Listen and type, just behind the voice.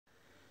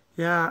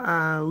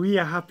Yeah, we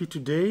are happy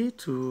today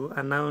to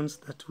announce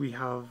that we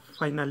have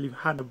finally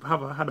had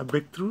a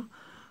breakthrough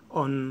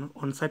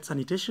on site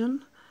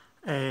sanitation,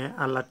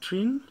 a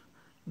latrine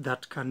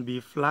that can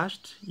be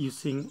flushed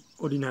using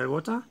ordinary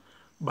water,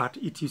 but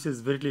it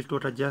uses very little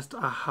water, just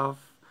a half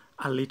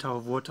a liter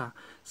of water.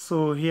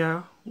 So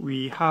here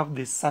we have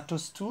the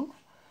Satos tool.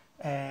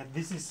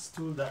 This is a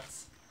tool that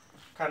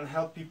can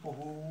help people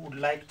who would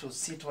like to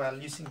sit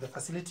while using the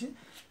facility.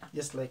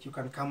 Just like you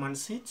can come and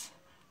sit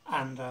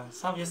and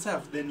serve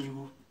yourself. Then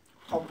you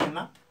open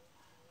up.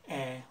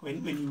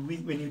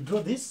 When you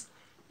draw this,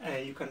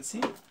 you can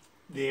see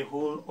the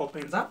hole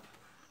opens up,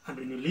 and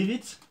when you leave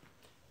it,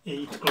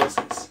 it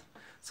closes.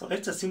 So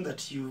let's assume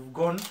that you've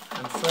gone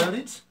and filled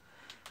it,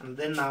 and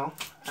then now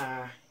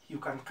you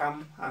can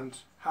come and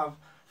have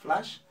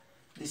flush.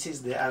 This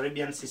is the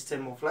Arabian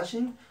system of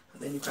flushing,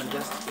 and then you can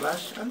just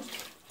flush and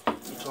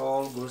it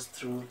all goes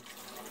through,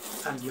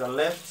 and you're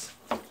left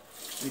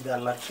with a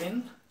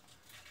latrine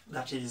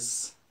that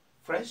is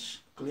fresh,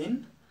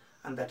 clean,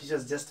 and that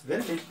uses just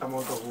very little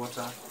amount of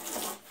water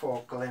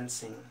for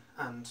cleansing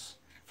and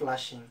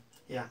flushing.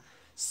 Yeah,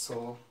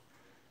 so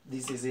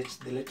this is it,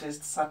 the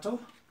latest subtle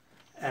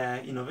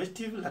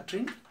innovative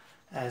latrine,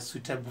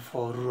 suitable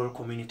for rural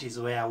communities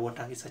where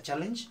water is a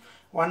challenge.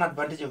 One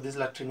advantage of this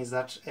latrine is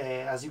that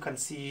as you can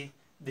see,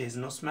 there is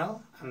no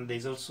smell, and there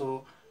is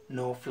also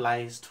no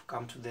flies to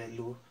come to the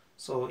loo.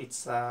 So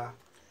it's a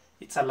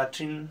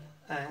latrine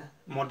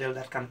model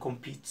that can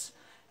compete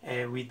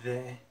with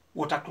the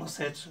water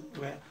closet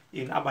where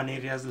in urban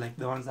areas like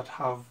the ones that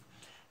have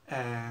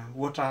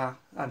water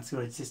and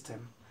sewage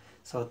system.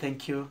 So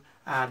thank you.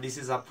 This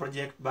is a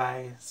project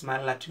by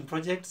Smile Latrine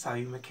Project,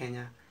 Sawayume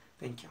Kenya.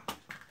 Thank you.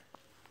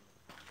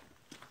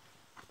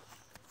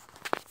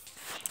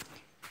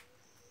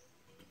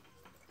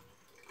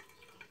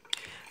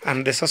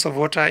 And the source of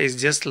water is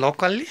just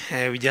locally.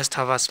 We just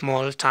have a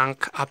small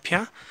tank up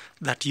here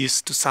that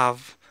used to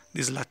serve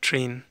this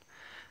latrine.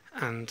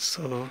 And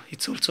so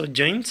it's also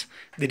joint.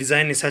 The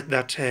design is such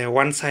that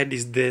one side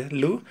is the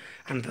loo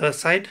and the other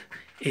side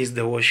is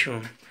the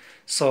washroom.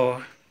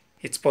 So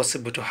it's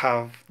possible to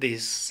have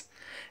this.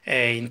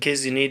 In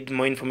case you need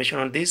more information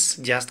on this,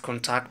 just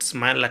contact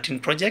Smile Latrine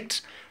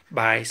Project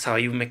by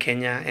Sawayume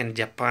Kenya and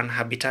Japan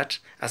Habitat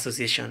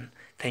Association.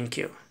 Thank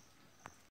you.